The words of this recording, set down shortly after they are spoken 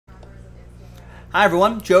Hi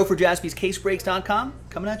everyone, Joe for JaspysCaseBreaks.com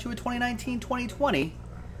coming at you with 2019-2020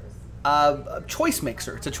 choice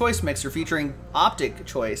mixer. It's a choice mixer featuring Optic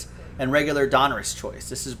choice and regular Donruss choice.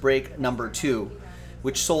 This is break number 2,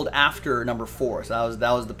 which sold after number 4. So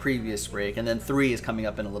that was the previous break, and then 3 is coming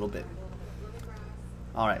up in a little bit.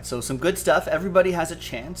 All right, so some good stuff. Everybody has a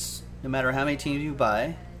chance, no matter how many teams you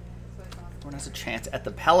buy. Everyone has a chance at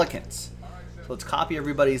the Pelicans. So let's copy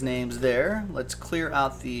everybody's names there. Let's clear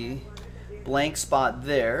out the blank spot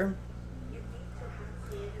there.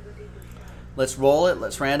 Let's roll it.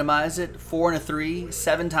 Let's randomize it. 4 and a 3,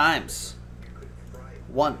 7 times.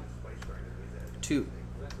 1, 2,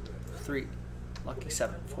 3. Lucky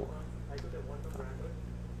 7, 4.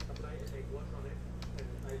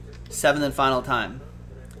 7th and final time.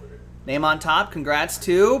 Name on top. Congrats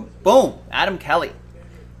to, boom, Adam Kelly.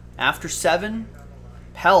 After 7,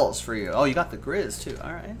 Pels for you. Oh, you got the Grizz too.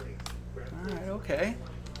 All right. All right, okay.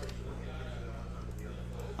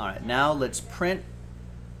 All right, now let's print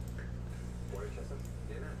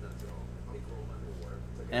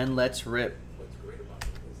and let's rip.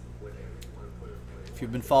 If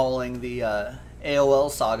you've been following the AOL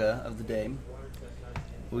saga of the day,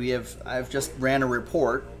 I've just ran a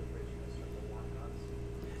report,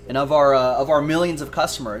 and of our millions of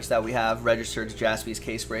customers that we have registered to Jaspy's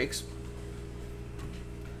Case Breaks,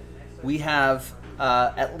 we have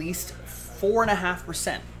at least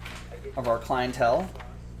 4.5% of our clientele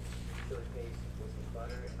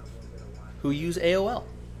who use AOL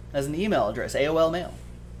as an email address, AOL mail.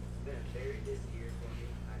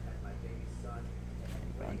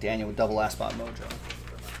 Daniel with double last spot mojo,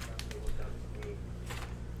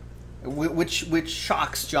 which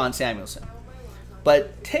shocks John Samuelson.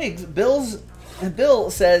 But Bill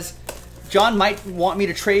says John might want me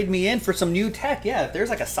to trade me in for some new tech. Yeah, if there's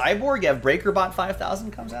like a cyborg, you have BreakerBot 5000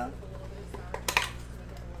 comes out.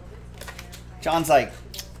 John's like,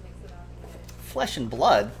 flesh and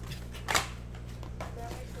blood.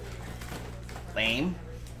 Lame.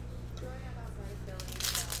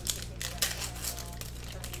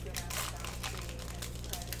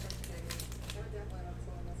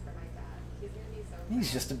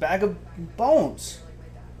 He's just a bag of bones.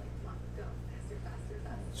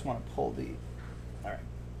 Just want to pull the. All right.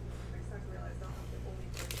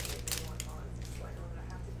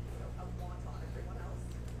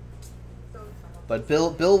 But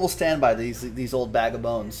Bill will stand by these old bag of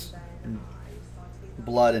bones, and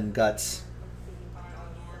blood and guts,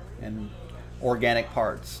 and organic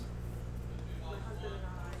parts.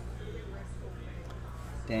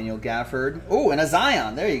 Daniel Gafford. Oh, and a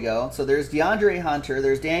Zion. There you go. So there's DeAndre Hunter.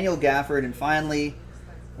 There's Daniel Gafford. And finally,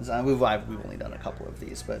 we've only done a couple of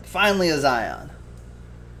these, but finally a Zion.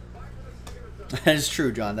 That is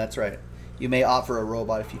true, John. That's right. You may opt for a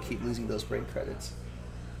robot if you keep losing those break credits.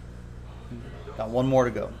 Got one more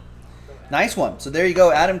to go. Nice one. So there you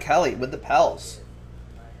go, Adam Kelly with the Pels.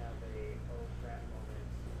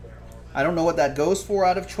 I don't know what that goes for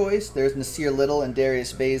out of choice. There's Nasir Little and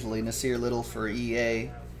Darius Baisley. Nasir Little for EA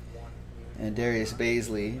and Darius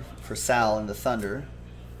Baisley for Sal and the Thunder.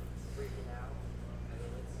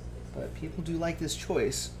 But people do like this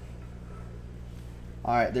choice.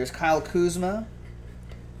 All right, there's Kyle Kuzma.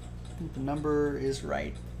 I think the number is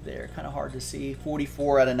right there. Kind of hard to see.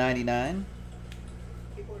 44 out of 99.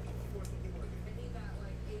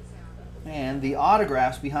 And the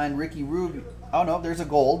autographs behind Ricky Rubio. Oh, no, there's a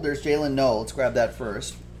gold. There's Jalen Noel. Let's grab that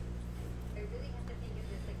first.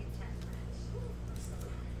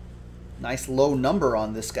 Nice low number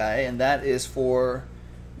on this guy, and that is for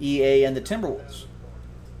EA and the Timberwolves.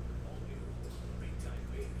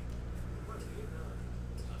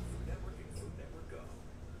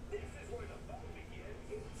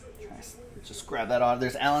 Just grab that on.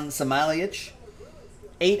 There's Alan Samalic.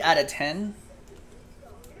 8 out of 10.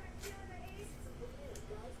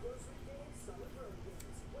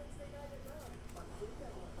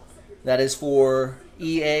 That is for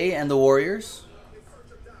EA and the Warriors.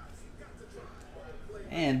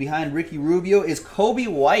 And behind Ricky Rubio is Kobe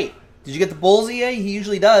White. Did you get the Bulls, EA? He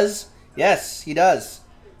usually does. Yes, he does.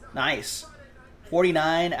 Nice.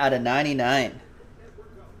 49 out of 99.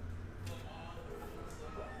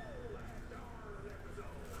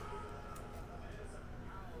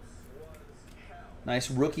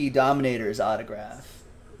 Nice Rookie Dominators autograph.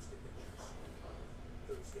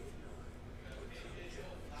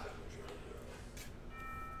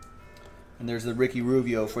 And there's the Ricky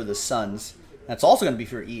Rubio for the Suns. That's also going to be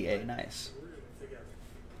for EA. Nice.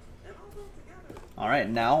 All right,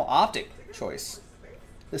 now Optic choice.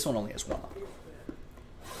 This one only has one.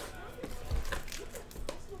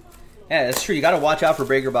 Yeah, that's true. You got to watch out for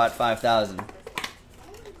BreakerBot 5000.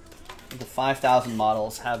 The 5000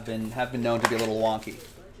 models have been known to be a little wonky.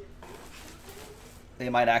 They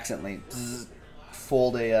might accidentally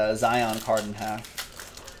fold a Zion card in half.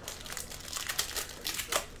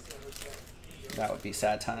 That would be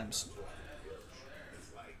sad times.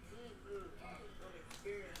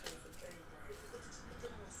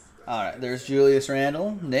 All right, there's Julius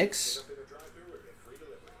Randle, Knicks.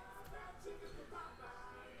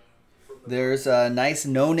 There's a nice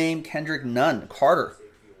no-name Kendrick Nunn, Carter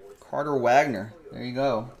Wagner. There you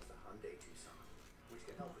go.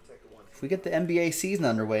 If we get the NBA season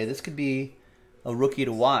underway, this could be a rookie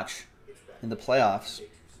to watch in the playoffs.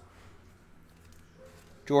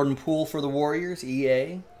 Jordan Poole for the Warriors,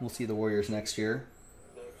 EA. We'll see the Warriors next year.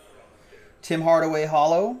 Tim Hardaway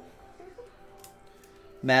Hollow.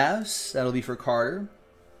 Mavs, that'll be for Carter.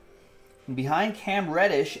 And behind Cam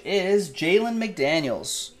Reddish is Jalen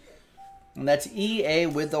McDaniels. And that's EA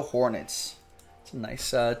with the Hornets. It's a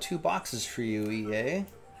nice 2 boxes for you, EA.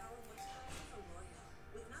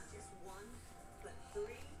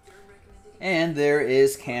 And there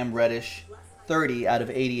is Cam Reddish, 30 out of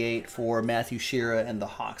 88 for Matthew Shearer and the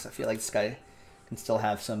Hawks. I feel like this guy can still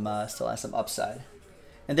have some upside.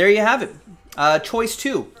 And there you have it. Choice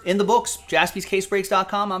 2 in the books.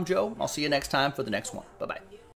 JaspysCaseBreaks.com. I'm Joe. I'll see you next time for the next one. Bye-bye.